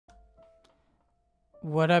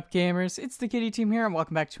What up, gamers? It's the Kitty Team here, and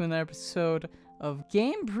welcome back to another episode of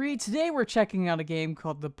Gamebree. Today we're checking out a game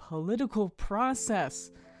called The Political Process.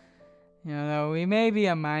 You know, we may be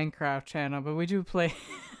a Minecraft channel, but we do play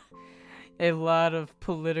a lot of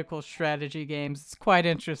political strategy games. It's quite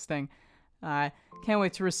interesting. I can't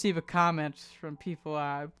wait to receive a comment from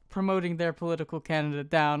people promoting their political candidate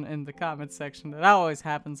down in the comment section. That always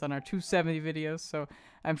happens on our 270 videos, so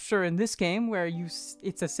I'm sure in this game where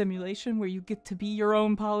it's a simulation where you get to be your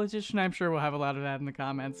own politician, I'm sure we'll have a lot of that in the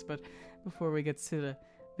comments. But before we get to the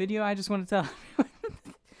video, I just want to tell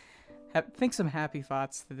everyone, think some happy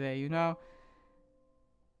thoughts today, you know?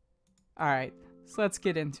 Alright, so let's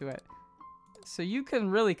get into it. So you can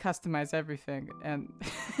really customize everything, and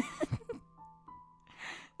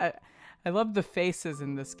I love the faces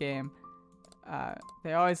in this game.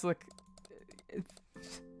 They always look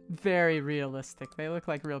very realistic. They look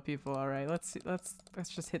like real people. All right, let's see. Let's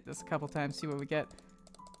just hit this a couple times, see what we get.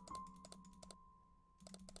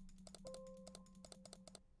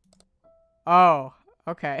 Oh,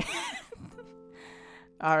 okay.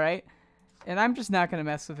 All right. And I'm just not gonna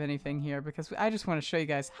mess with anything here because I just want to show you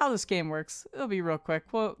guys how this game works. It'll be real quick.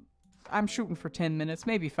 Well, I'm shooting for 10 minutes,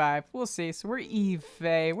 maybe 5. We'll see. So we're Eve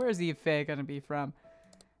Faye. Where's Eve Faye gonna be from?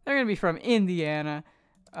 They're gonna be from Indiana.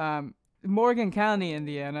 Morgan County,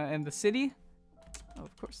 Indiana, and the city? Oh,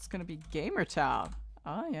 of course, it's gonna be Gamertown.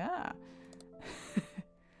 Oh, yeah.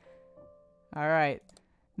 Alright.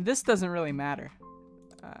 This doesn't really matter.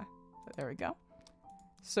 There we go.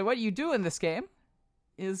 So what you do in this game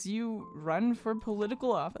is you run for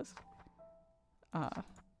political office.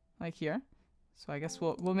 Like here. So I guess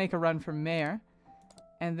we'll make a run for mayor.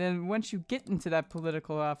 And then once you get into that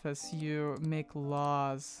political office, you make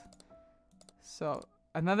laws. So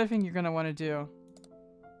another thing you're gonna want to do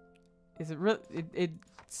is it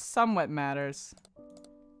somewhat matters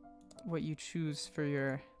what you choose for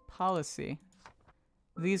your policy.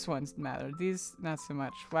 These ones matter. These not so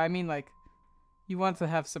much. Well, I mean, like, you want to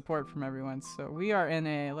have support from everyone. So we are in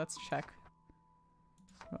a, let's check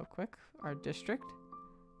real quick, our district.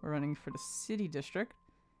 We're running for the city district.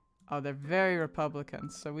 Oh, they're very Republican.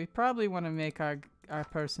 So we probably want to make our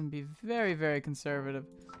person be very, very conservative.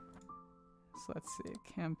 So let's see,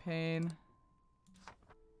 campaign,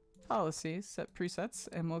 policies, set presets,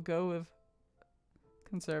 and we'll go with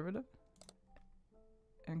conservative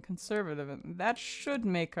and conservative, and that should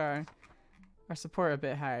make our support a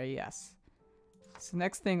bit higher, yes. So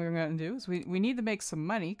next thing we're going to do is we need to make some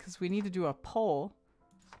money because we need to do a poll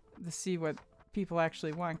to see what people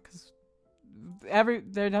actually want, because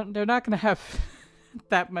they're not going to have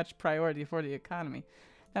that much priority for the economy.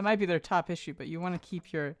 That might be their top issue, but you want to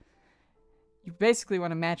keep your... You basically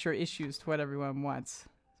want to match your issues to what everyone wants.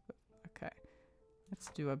 Okay, let's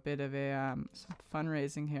do a bit of a some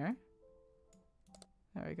fundraising here.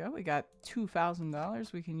 There we go. We got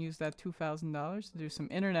 $2,000. We can use that $2,000 to do some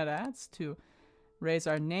internet ads to raise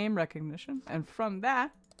our name recognition, and from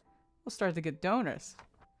that, we'll start to get donors.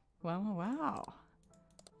 Wow, wow.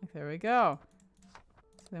 There we go.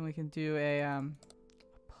 So then we can do a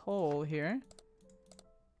poll here.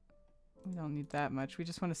 We don't need that much. We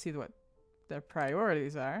just want to see what their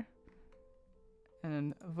priorities are. And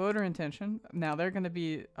then voter intention. Now they're going to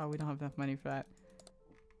be... Oh, we don't have enough money for that.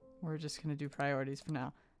 We're just going to do priorities for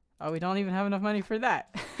now. Oh, we don't even have enough money for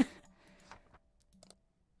that.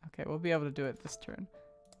 Okay, we'll be able to do it this turn.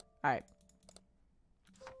 Alright.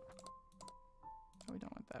 Oh, we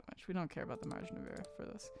don't want that much. We don't care about the margin of error for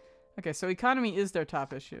this. Okay, so economy is their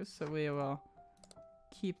top issue, so we will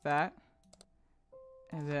keep that.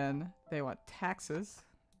 And then they want taxes.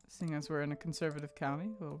 Seeing as we're in a conservative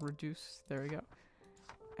county, we'll reduce. There we go.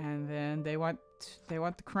 And then they want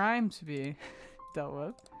the crime to be dealt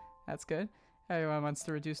with. That's good. Everyone wants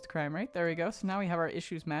to reduce the crime rate. There we go. So now we have our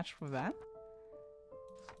issues matched with that.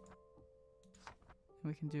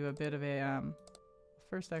 We can do a bit of a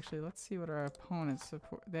first, actually, let's see what our opponents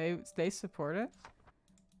support. They support it.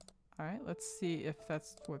 All right. Let's see if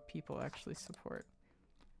that's what people actually support.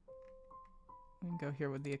 We can go here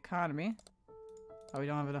with the economy. Oh, we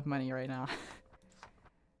don't have enough money right now.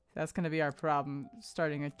 That's going to be our problem,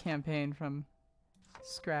 starting a campaign from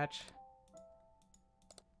scratch.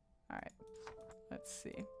 Alright, let's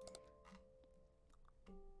see.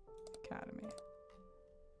 Economy.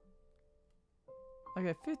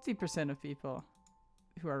 Okay, 50% of people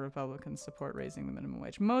who are Republicans support raising the minimum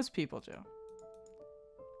wage. Most people do.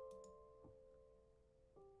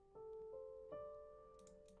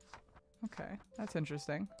 Okay, that's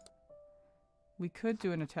interesting. We could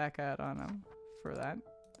do an attack ad on him for that.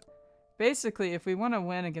 Basically, if we want to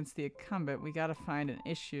win against the incumbent, we gotta find an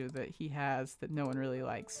issue that he has that no one really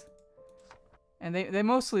likes. And they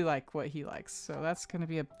mostly like what he likes, so that's going to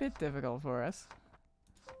be a bit difficult for us.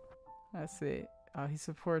 Let's see. Oh, he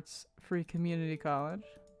supports free community college.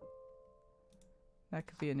 That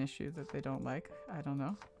could be an issue that they don't like. I don't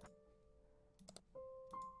know.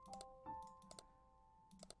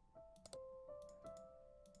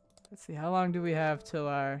 Let's see, how long do we have till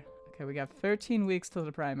our... Okay, we got 13 weeks till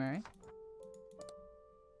the primary.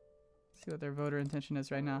 See what their voter intention is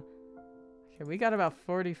right now. Okay, we got about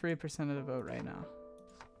 43% of the vote right now.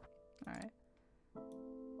 Alright.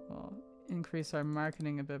 We'll increase our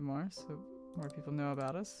marketing a bit more so more people know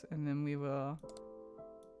about us. And then we will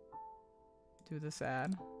do this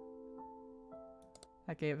ad.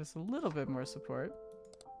 That gave us a little bit more support.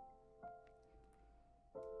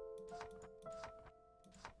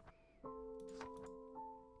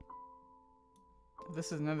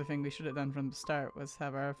 This is another thing we should have done from the start, was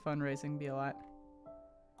have our fundraising be a lot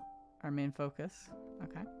our main focus.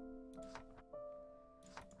 Okay.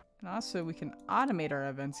 And also we can automate our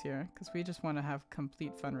events here because we just want to have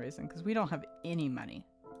complete fundraising because we don't have any money.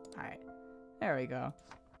 Alright. There we go.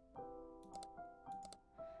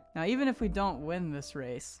 Now even if we don't win this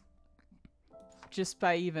race, just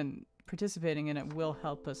by even participating in it will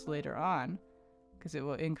help us later on. Because it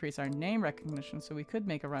will increase our name recognition, so we could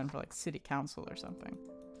make a run for like city council or something.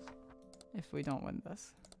 If we don't win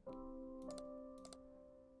this.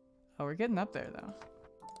 Oh, we're getting up there though.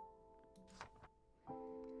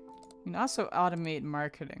 We can also automate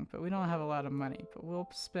marketing, but we don't have a lot of money. But we'll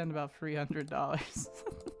spend about $300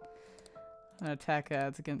 on attack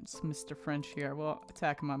ads against Mr. French here. We'll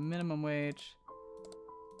attack him on minimum wage.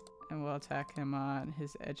 And we'll attack him on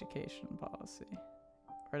his education policy.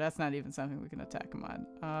 Or that's not even something we can attack him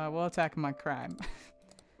on. We'll attack him on crime.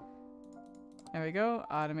 There we go.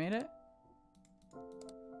 Automate it.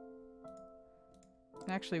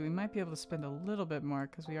 Actually, we might be able to spend a little bit more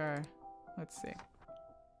because we are... Let's see.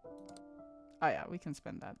 Oh yeah, we can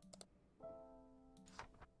spend that.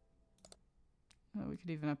 Oh, we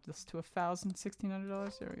could even up this to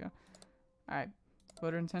 $1,600. There we go. Alright.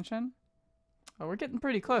 Voter intention. Oh, we're getting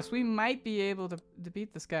pretty close. We might be able to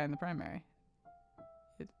beat this guy in the primary.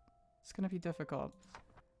 It's gonna be difficult.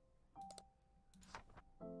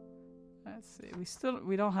 Let's see.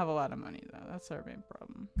 We don't have a lot of money though. That's our main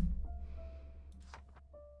problem.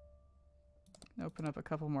 Open up a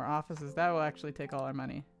couple more offices. That will actually take all our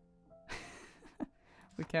money.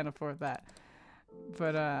 We can't afford that.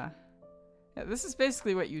 But yeah, this is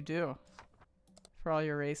basically what you do for all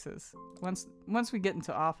your races. Once we get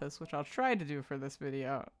into office, which I'll try to do for this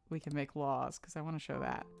video, we can make laws because I want to show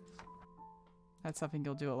that. That's something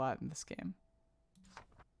you'll do a lot in this game.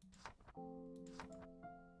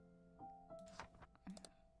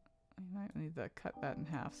 We might need to cut that in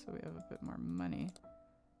half so we have a bit more money.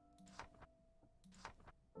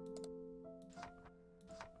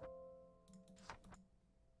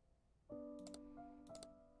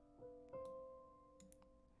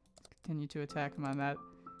 Continue to attack him on that.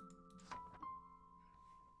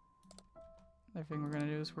 Another thing we're going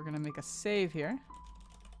to do is we're going to make a save here.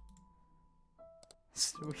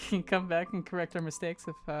 So we can come back and correct our mistakes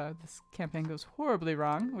if this campaign goes horribly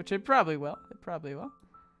wrong, which it probably will. It probably will.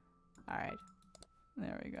 Alright.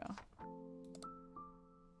 There we go.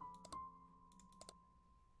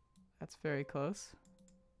 That's very close.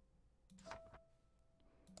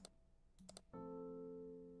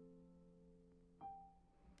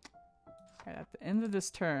 Alright, at the end of this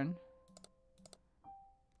turn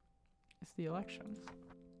is the election.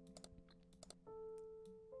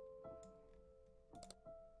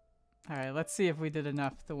 Alright, let's see if we did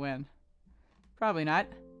enough to win. Probably not.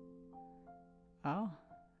 Oh,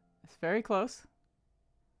 it's very close.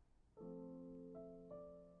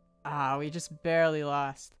 Ah, we just barely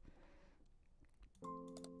lost.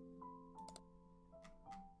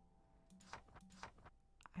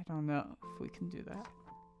 I don't know if we can do that.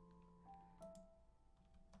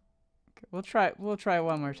 Okay, we'll try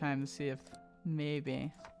one more time to see if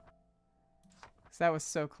maybe. 'Cause that was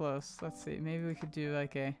so close. Let's see, maybe we could do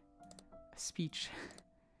like a speech.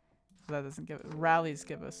 That doesn't give rallies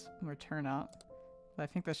give us more turnout. But I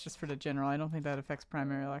think that's just for the general. I don't think that affects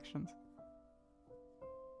primary elections.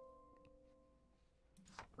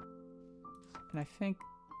 And I think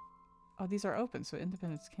oh, these are open, so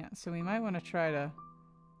independents can't. So we might want to try to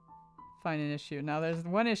find an issue. Now there's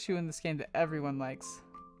one issue in this game that everyone likes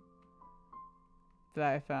that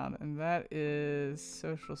I found, and that is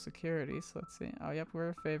Social Security. So let's see. Oh yep, we're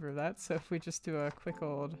in favor of that. So if we just do a quick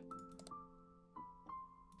old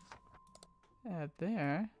add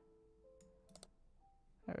there.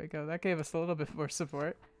 There we go. That gave us a little bit more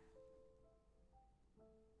support.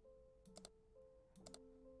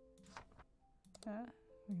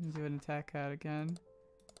 We can do an attack out again.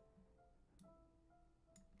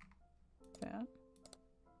 Yeah.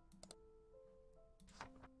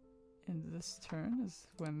 And this turn is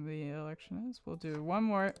when the election is. We'll do one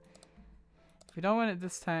more. If we don't win it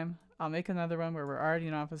this time, I'll make another one where we're already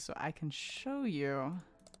in office so I can show you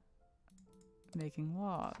making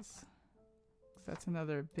laws. 'Cause that's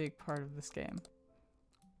another big part of this game.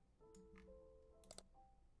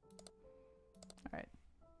 Alright.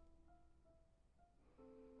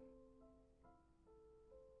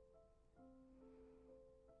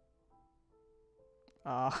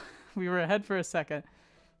 Oh, we were ahead for a second.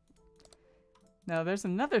 Now there's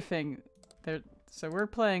another thing. So we're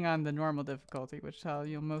playing on the normal difficulty, which is how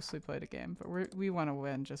you'll mostly play the game. But we want to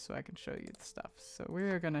win just so I can show you the stuff. So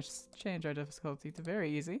we're going to change our difficulty to very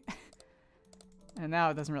easy. And now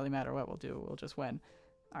it doesn't really matter what we'll do. We'll just win.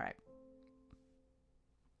 All right.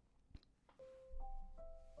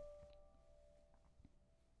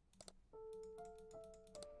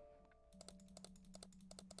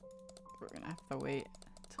 We're going to have to wait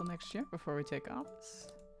till next year before we take office.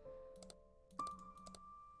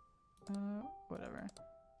 Whatever.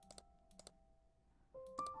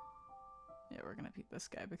 Yeah, we're gonna beat this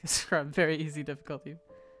guy because we're on very easy difficulty.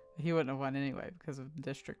 He wouldn't have won anyway because of the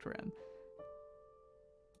district we're in.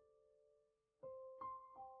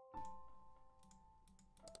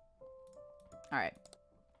 Alright.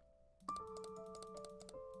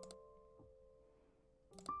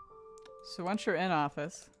 So once you're in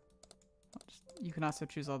office, you can also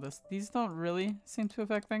choose all this. These don't really seem to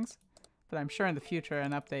affect things. But I'm sure in the future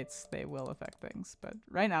and updates they will affect things. But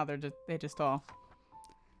right now they just all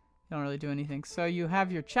don't really do anything. So you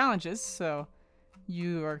have your challenges. So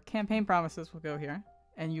your campaign promises will go here,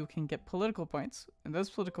 and you can get political points. And those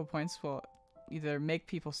political points will either make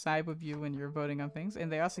people side with you when you're voting on things, and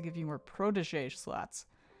they also give you more protege slots.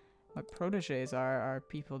 What proteges are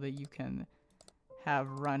people that you can have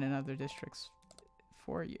run in other districts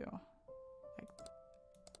for you.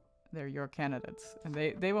 They're your candidates, and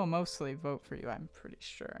they will mostly vote for you, I'm pretty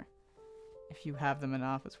sure, if you have them in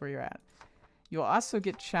office where you're at. You'll also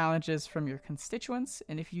get challenges from your constituents,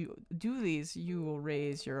 and if you do these, you will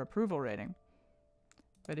raise your approval rating.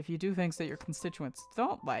 But if you do things that your constituents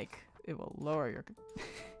don't like, it will lower your...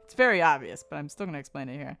 It's very obvious, but I'm still going to explain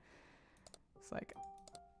it here. It's like,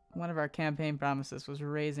 one of our campaign promises was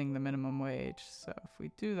raising the minimum wage, so if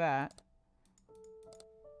we do that...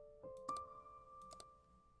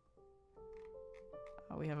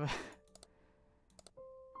 Oh, we have a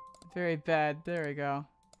very bad, there we go.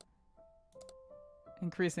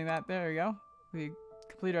 Increasing that, there we go. We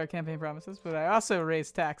completed our campaign promises, but I also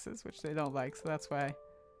raised taxes, which they don't like, so that's why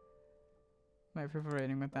my approval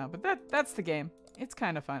rating went down. But that's the game. It's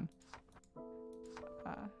kind of fun.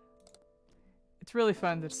 It's really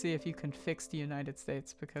fun to see if you can fix the United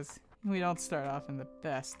States, because we don't start off in the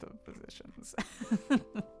best of positions.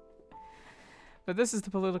 But this is the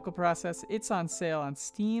political process. It's on sale on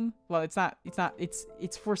Steam. Well,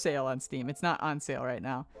 it's for sale on Steam. It's not on sale right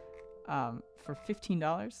now. For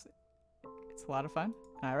 $15. It's a lot of fun,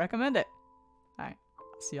 and I recommend it. All right,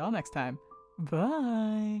 see y'all next time.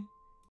 Bye.